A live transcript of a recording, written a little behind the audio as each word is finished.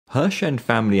Herschend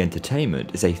Family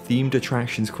Entertainment is a themed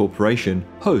attractions corporation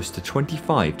host to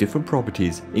 25 different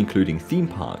properties including theme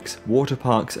parks, water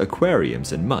parks,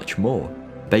 aquariums and much more.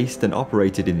 Based and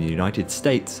operated in the United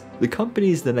States, the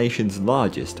company is the nation's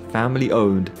largest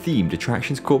family-owned themed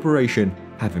attractions corporation,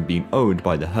 having been owned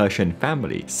by the Herschend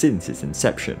family since its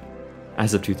inception.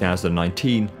 As of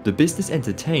 2019, the business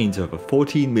entertains over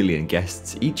 14 million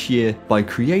guests each year by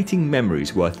creating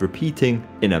memories worth repeating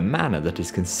in a manner that is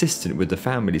consistent with the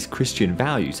family's Christian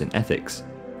values and ethics.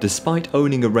 Despite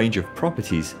owning a range of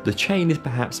properties, the chain is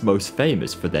perhaps most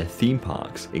famous for their theme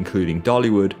parks, including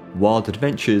Dollywood, Wild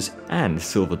Adventures, and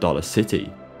Silver Dollar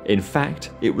City. In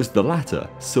fact, it was the latter,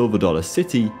 Silver Dollar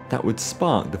City, that would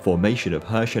spark the formation of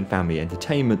Herschend Family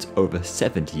Entertainment over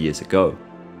 70 years ago.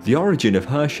 The origin of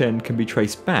Herschend can be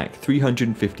traced back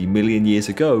 350 million years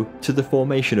ago to the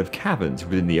formation of caverns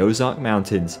within the Ozark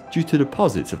Mountains due to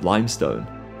deposits of limestone.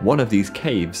 One of these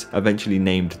caves, eventually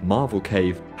named Marvel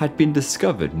Cave, had been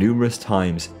discovered numerous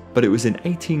times, but it was in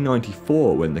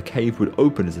 1894 when the cave would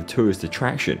open as a tourist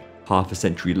attraction. Half a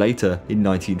century later, in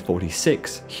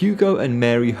 1946, Hugo and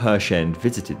Mary Herschend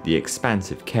visited the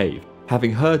expansive cave.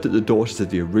 Having heard that the daughters of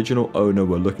the original owner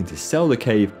were looking to sell the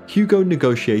cave, Hugo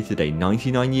negotiated a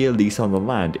 99-year lease on the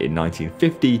land in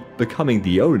 1950, becoming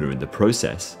the owner in the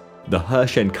process. The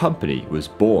Herschend Company was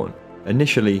born.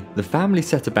 Initially, the family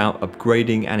set about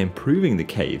upgrading and improving the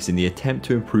caves in the attempt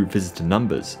to improve visitor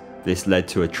numbers. This led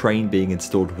to a train being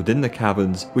installed within the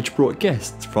caverns, which brought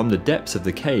guests from the depths of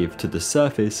the cave to the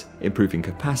surface, improving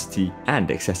capacity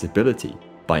and accessibility.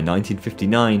 By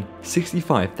 1959,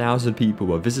 65,000 people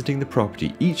were visiting the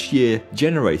property each year,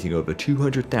 generating over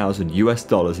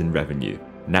 $200,000 in revenue.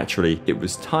 Naturally, it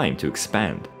was time to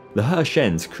expand. The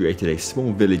Herschends created a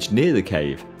small village near the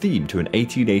cave, themed to an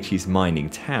 1880s mining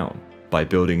town. By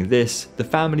building this, the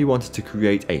family wanted to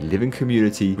create a living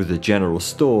community with a general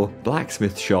store,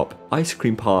 blacksmith shop, ice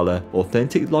cream parlor,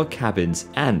 authentic log cabins,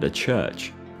 and a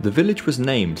church. The village was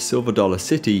named Silver Dollar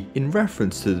City in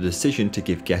reference to the decision to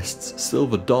give guests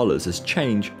silver dollars as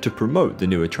change to promote the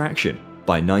new attraction.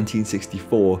 By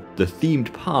 1964, the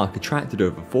themed park attracted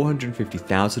over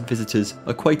 450,000 visitors,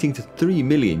 equating to $3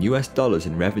 million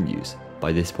in revenues.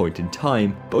 By this point in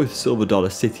time, both Silver Dollar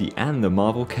City and the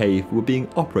Marvel Cave were being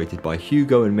operated by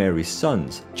Hugo and Mary's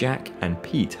sons, Jack and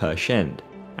Pete Herschend.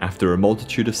 After a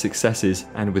multitude of successes,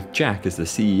 and with Jack as the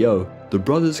CEO, the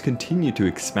brothers continued to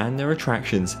expand their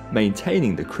attractions,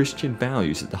 maintaining the Christian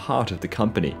values at the heart of the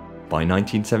company. By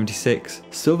 1976,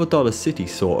 Silver Dollar City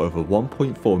saw over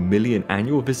 1.4 million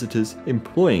annual visitors,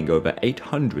 employing over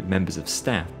 800 members of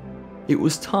staff. It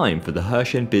was time for the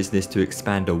Herschend business to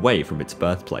expand away from its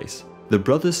birthplace. The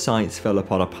brothers' sights fell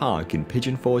upon a park in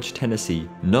Pigeon Forge, Tennessee,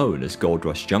 known as Gold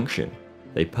Rush Junction.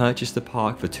 They purchased the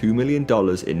park for $2 million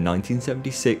in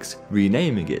 1976,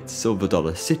 renaming it Silver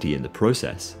Dollar City in the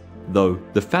process. Though,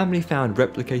 the family found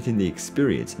replicating the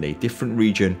experience in a different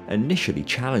region initially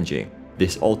challenging.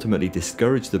 This ultimately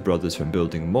discouraged the brothers from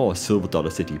building more Silver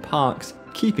Dollar City parks,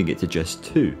 keeping it to just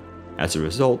 2. As a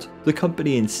result, the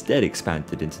company instead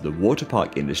expanded into the water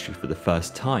park industry for the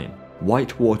first time.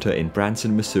 Whitewater in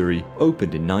Branson, Missouri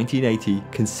opened in 1980,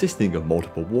 consisting of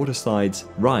multiple water slides,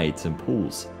 rides, and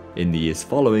pools. In the years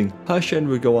following, Herschend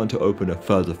would go on to open a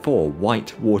further 4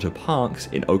 white water parks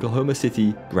in Oklahoma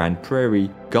City, Grand Prairie,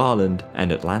 Garland,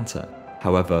 and Atlanta.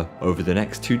 However, over the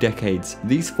next 2 decades,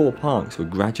 these 4 parks were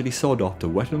gradually sold off to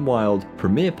Wet n Wild,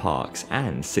 Premier Parks,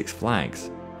 and Six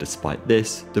Flags. Despite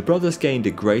this, the brothers gained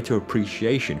a greater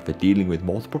appreciation for dealing with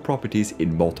multiple properties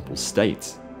in multiple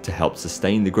states. To help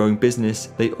sustain the growing business,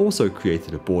 they also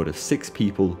created a board of 6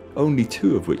 people, only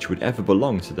 2 of which would ever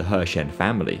belong to the Herschend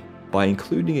family. By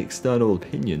including external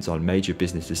opinions on major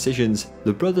business decisions,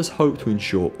 the brothers hoped to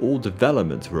ensure all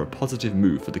developments were a positive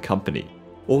move for the company.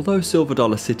 Although Silver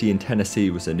Dollar City in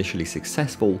Tennessee was initially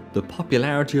successful, the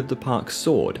popularity of the park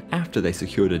soared after they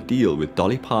secured a deal with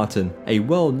Dolly Parton, a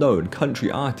well-known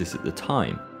country artist at the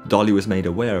time. Dolly was made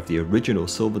aware of the original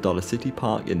Silver Dollar City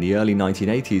park in the early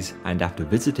 1980s, and after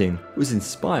visiting, was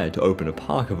inspired to open a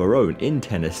park of her own in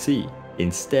Tennessee.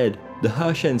 Instead, the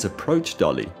Herschends approached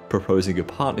Dolly, proposing a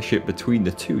partnership between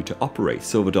the two to operate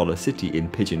Silver Dollar City in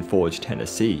Pigeon Forge,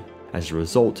 Tennessee. As a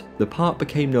result, the park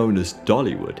became known as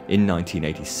Dollywood in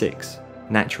 1986.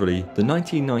 Naturally, the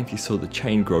 1990s saw the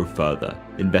chain grow further,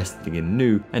 investing in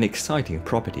new and exciting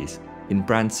properties. In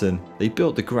Branson, they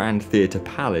built the Grand Theatre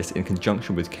Palace in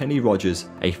conjunction with Kenny Rogers,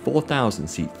 a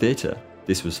 4,000-seat theatre.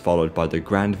 This was followed by the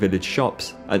Grand Village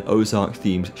Shops, an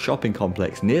Ozark-themed shopping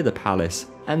complex near the palace,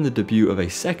 and the debut of a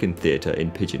second theatre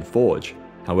in Pigeon Forge.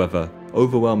 However,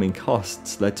 overwhelming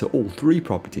costs led to all 3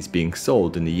 properties being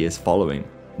sold in the years following.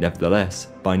 Nevertheless,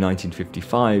 by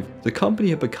 1955, the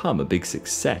company had become a big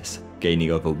success,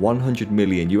 gaining over $100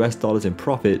 million in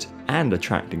profit and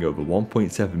attracting over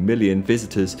 1.7 million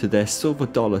visitors to their Silver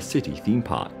Dollar City theme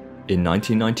park. In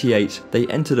 1998, they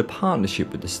entered a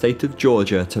partnership with the state of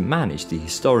Georgia to manage the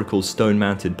historical Stone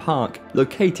Mountain Park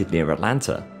located near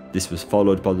Atlanta. This was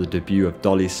followed by the debut of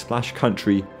Dolly's Splash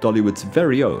Country, Dollywood's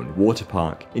very own water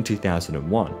park, in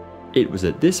 2001. It was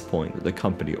at this point that the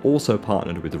company also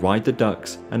partnered with Ride the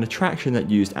Ducks, an attraction that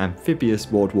used amphibious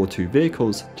World War II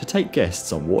vehicles to take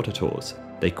guests on water tours.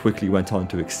 They quickly went on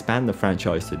to expand the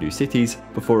franchise to new cities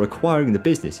before acquiring the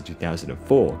business in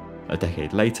 2004. A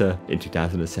decade later, in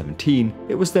 2017,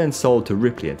 it was then sold to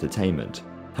Ripley Entertainment.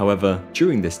 However,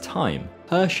 during this time,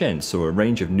 Herschend saw a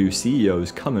range of new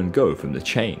CEOs come and go from the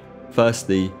chain.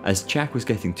 Firstly, as Jack was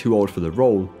getting too old for the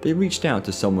role, they reached out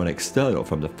to someone external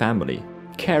from the family.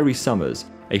 Carey Summers,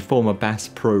 a former Bass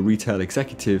Pro retail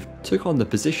executive, took on the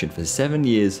position for 7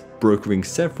 years, brokering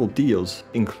several deals,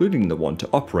 including the one to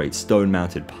operate Stone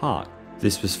Mountain Park.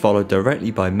 This was followed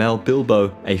directly by Mel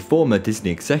Bilbo, a former Disney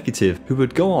executive who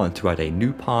would go on to add a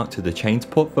new park to the chain's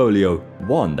portfolio,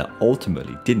 one that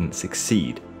ultimately didn't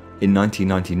succeed. In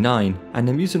 1999, an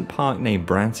amusement park named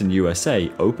Branson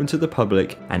USA opened to the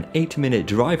public an 8-minute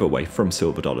drive away from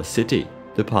Silver Dollar City.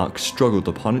 The park struggled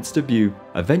upon its debut,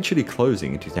 eventually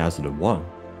closing in 2001.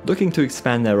 Looking to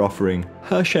expand their offering,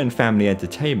 Herschend Family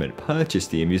Entertainment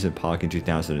purchased the amusement park in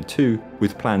 2002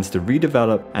 with plans to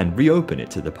redevelop and reopen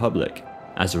it to the public.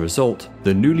 As a result,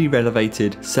 the newly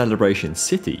renovated Celebration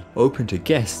City opened to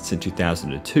guests in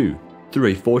 2002.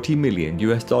 Through a $40 million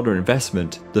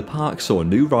investment, the park saw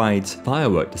new rides,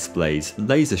 firework displays,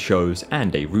 laser shows,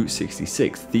 and a Route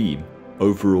 66 theme.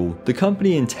 Overall, the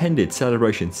company intended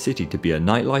Celebration City to be a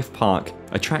nightlife park,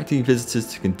 attracting visitors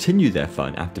to continue their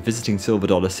fun after visiting Silver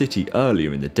Dollar City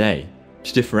earlier in the day.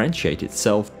 To differentiate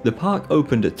itself, the park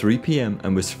opened at 3 p.m.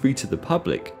 and was free to the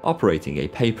public, operating a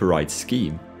pay-per-ride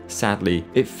scheme. Sadly,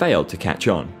 it failed to catch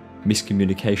on.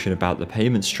 Miscommunication about the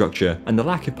payment structure and the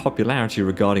lack of popularity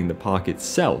regarding the park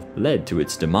itself led to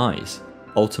its demise.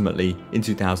 Ultimately, in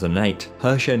 2008,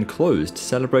 Herschend closed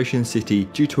Celebration City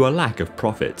due to a lack of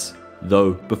profits.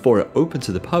 Though, before it opened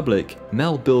to the public,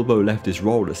 Mel Bilbo left his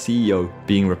role as CEO,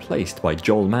 being replaced by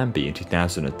Joel Manby in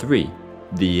 2003.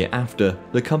 The year after,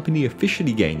 the company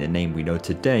officially gained the name we know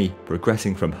today,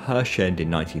 progressing from Herschend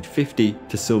in 1950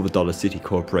 to Silver Dollar City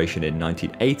Corporation in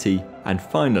 1980, and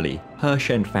finally,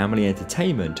 Herschend Family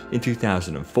Entertainment in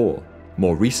 2004.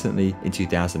 More recently, in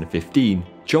 2015,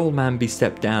 Joel Manby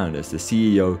stepped down as the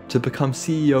CEO to become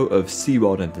CEO of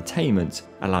SeaWorld Entertainment,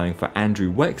 allowing for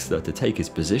Andrew Wexler to take his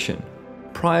position.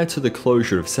 Prior to the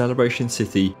closure of Celebration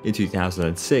City in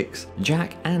 2006,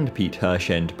 Jack and Pete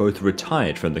Herschend both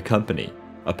retired from the company.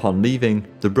 Upon leaving,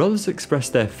 the brothers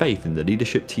expressed their faith in the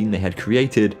leadership team they had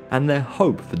created and their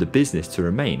hope for the business to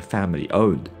remain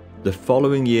family-owned. The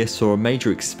following year saw a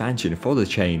major expansion for the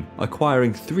chain,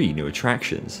 acquiring 3 new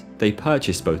attractions. They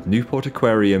purchased both Newport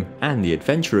Aquarium and the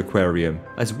Adventure Aquarium,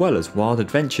 as well as Wild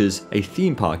Adventures, a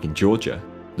theme park in Georgia.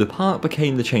 The park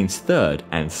became the chain's third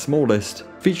and smallest,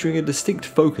 featuring a distinct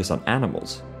focus on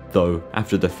animals. Though,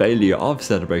 after the failure of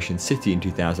Celebration City in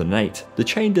 2008, the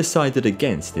chain decided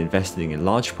against investing in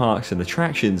large parks and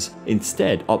attractions,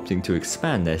 instead opting to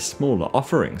expand their smaller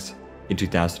offerings. In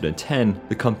 2010,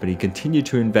 the company continued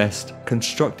to invest,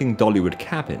 constructing Dollywood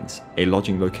Cabins, a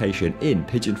lodging location in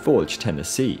Pigeon Forge,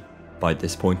 Tennessee. By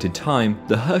this point in time,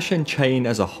 the Herschend chain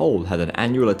as a whole had an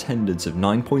annual attendance of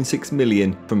 9.6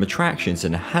 million from attractions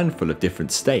in a handful of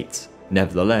different states.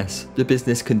 Nevertheless, the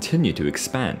business continued to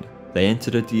expand. They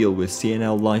entered a deal with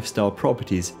C&L Lifestyle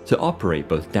Properties to operate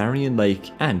both Darien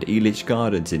Lake and Elitch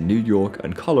Gardens in New York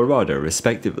and Colorado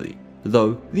respectively.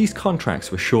 Though these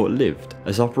contracts were short-lived,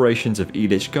 as operations of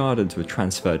Elitch Gardens were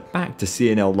transferred back to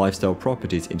C&L Lifestyle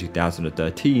Properties in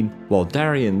 2013, while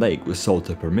Darien Lake was sold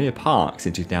to Premier Parks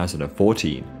in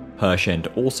 2014. Herschend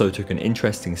also took an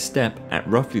interesting step at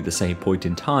roughly the same point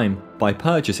in time by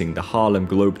purchasing the Harlem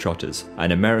Globetrotters,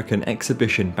 an American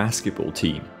exhibition basketball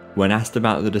team. When asked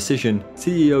about the decision,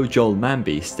 CEO Joel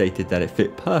Manby stated that it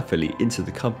fit perfectly into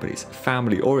the company's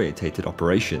family-orientated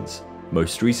operations.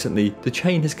 Most recently, the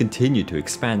chain has continued to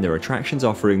expand their attractions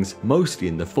offerings, mostly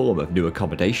in the form of new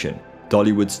accommodation.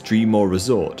 Dollywood's Dreammore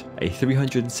Resort, a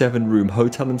 307-room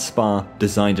hotel and spa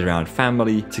designed around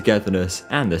family, togetherness,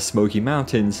 and the Smoky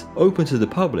Mountains, opened to the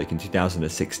public in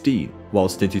 2016,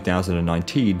 whilst in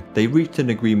 2019 they reached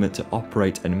an agreement to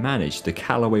operate and manage the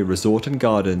Callaway Resort and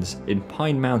Gardens in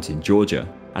Pine Mountain, Georgia.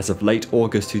 As of late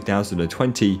August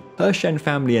 2020, Herschend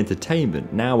Family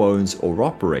Entertainment now owns or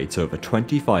operates over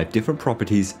 25 different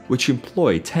properties which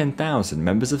employ 10,000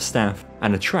 members of staff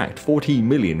and attract 14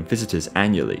 million visitors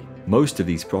annually. Most of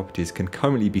these properties can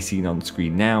currently be seen on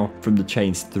screen now, from the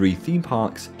chain's 3 theme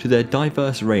parks to their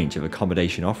diverse range of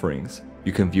accommodation offerings.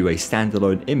 You can view a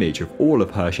standalone image of all of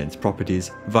Herschend's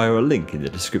properties via a link in the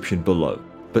description below.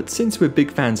 But since we're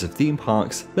big fans of theme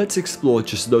parks, let's explore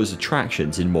just those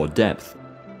attractions in more depth.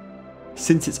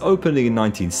 Since its opening in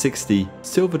 1960,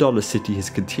 Silver Dollar City has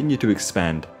continued to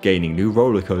expand, gaining new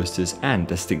roller coasters and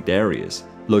distinct areas.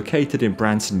 Located in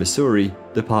Branson, Missouri,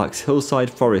 the park's hillside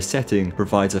forest setting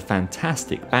provides a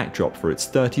fantastic backdrop for its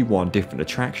 31 different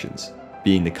attractions.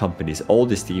 Being the company's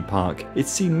oldest theme park,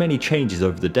 it's seen many changes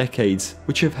over the decades,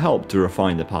 which have helped to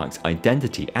refine the park's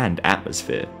identity and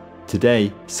atmosphere.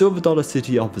 Today, Silver Dollar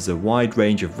City offers a wide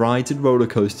range of rides and roller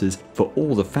coasters for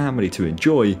all the family to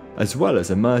enjoy, as well as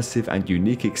immersive and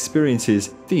unique experiences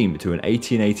themed to an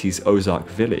 1880s Ozark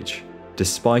village.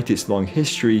 Despite its long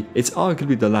history, it's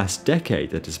arguably the last decade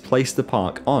that has placed the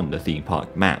park on the theme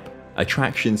park map.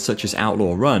 Attractions such as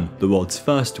Outlaw Run, the world's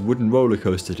first wooden roller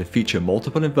coaster to feature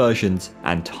multiple inversions,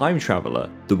 and Time Traveler,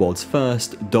 the world's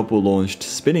first double-launched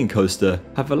spinning coaster,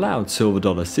 have allowed Silver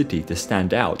Dollar City to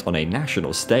stand out on a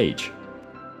national stage.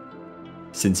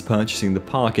 Since purchasing the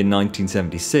park in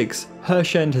 1976,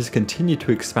 Herschend has continued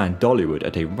to expand Dollywood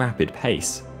at a rapid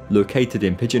pace. Located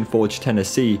in Pigeon Forge,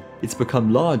 Tennessee, it's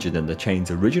become larger than the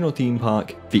chain's original theme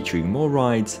park, featuring more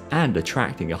rides and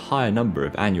attracting a higher number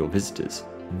of annual visitors.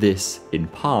 This, in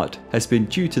part, has been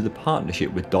due to the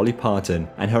partnership with Dolly Parton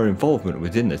and her involvement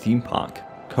within the theme park.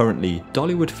 Currently,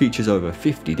 Dollywood features over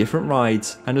 50 different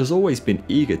rides and has always been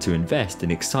eager to invest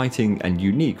in exciting and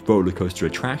unique roller coaster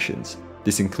attractions.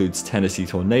 This includes Tennessee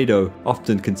Tornado,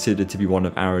 often considered to be one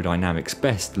of Aerodynamic's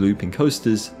best looping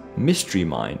coasters, Mystery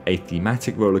Mine, a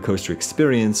thematic roller coaster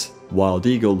experience, Wild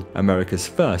Eagle, America's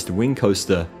first wing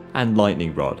coaster, and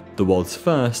Lightning Rod, the world's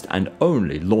first and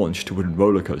only launched wooden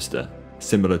roller coaster.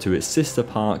 Similar to its sister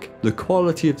park, the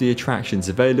quality of the attractions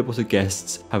available to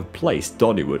guests have placed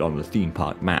Dollywood on the theme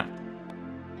park map.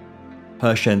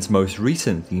 Herschend's most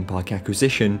recent theme park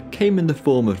acquisition came in the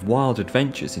form of Wild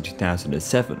Adventures in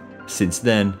 2007. Since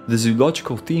then, the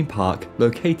zoological theme park,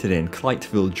 located in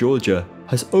Clyteville, Georgia,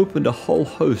 has opened a whole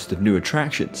host of new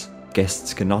attractions.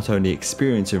 Guests can not only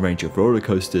experience a range of roller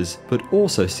coasters, but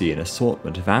also see an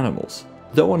assortment of animals.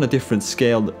 Though on a different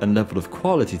scale and level of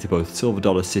quality to both Silver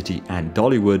Dollar City and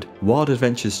Dollywood, Wild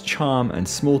Adventure's charm and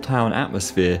small-town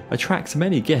atmosphere attracts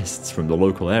many guests from the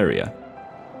local area.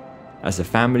 As a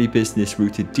family business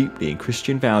rooted deeply in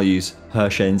Christian values,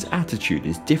 Herschend's attitude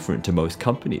is different to most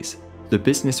companies. The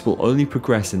business will only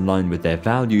progress in line with their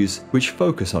values, which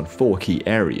focus on 4 key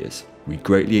areas. We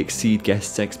greatly exceed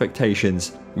guests'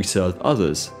 expectations, we serve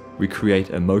others, we create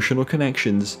emotional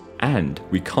connections, and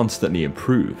we constantly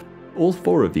improve. All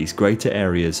 4 of these greater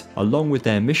areas, along with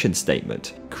their mission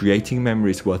statement, creating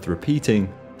memories worth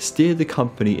repeating, steer the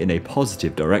company in a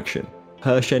positive direction.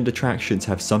 Herschend attractions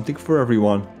have something for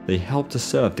everyone, they help to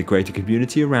serve the greater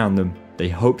community around them, they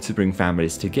hope to bring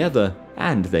families together,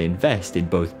 and they invest in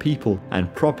both people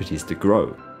and properties to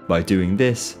grow. By doing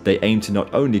this, they aim to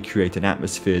not only create an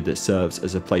atmosphere that serves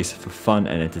as a place for fun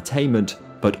and entertainment,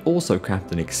 but also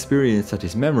craft an experience that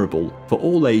is memorable for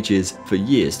all ages for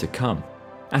years to come.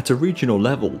 At a regional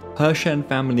level, Herschend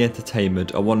Family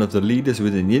Entertainment are one of the leaders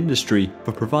within the industry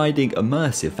for providing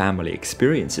immersive family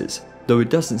experiences. Though it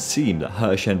doesn't seem that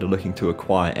Herschend are looking to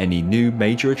acquire any new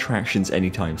major attractions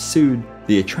anytime soon,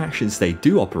 the attractions they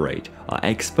do operate are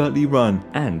expertly run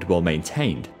and well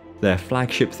maintained. Their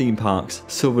flagship theme parks,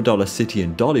 Silver Dollar City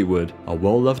and Dollywood, are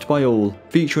well loved by all,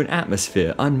 feature an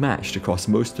atmosphere unmatched across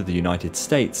most of the United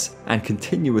States, and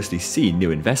continuously see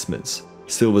new investments.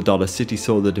 Silver Dollar City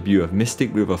saw the debut of Mystic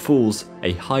River Falls,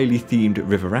 a highly themed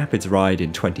river rapids ride,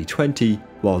 in 2020,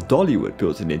 while Dollywood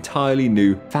built an entirely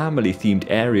new family-themed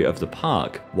area of the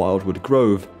park, Wildwood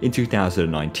Grove, in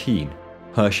 2019.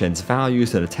 Herschend's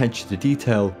values and attention to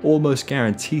detail almost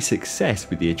guarantee success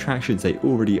with the attractions they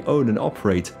already own and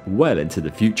operate well into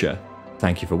the future.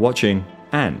 Thank you for watching,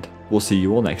 and we'll see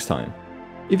you all next time.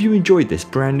 If you enjoyed this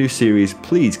brand new series,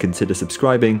 please consider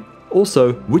subscribing.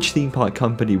 Also, which theme park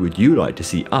company would you like to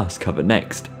see us cover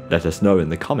next? Let us know in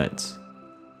the comments.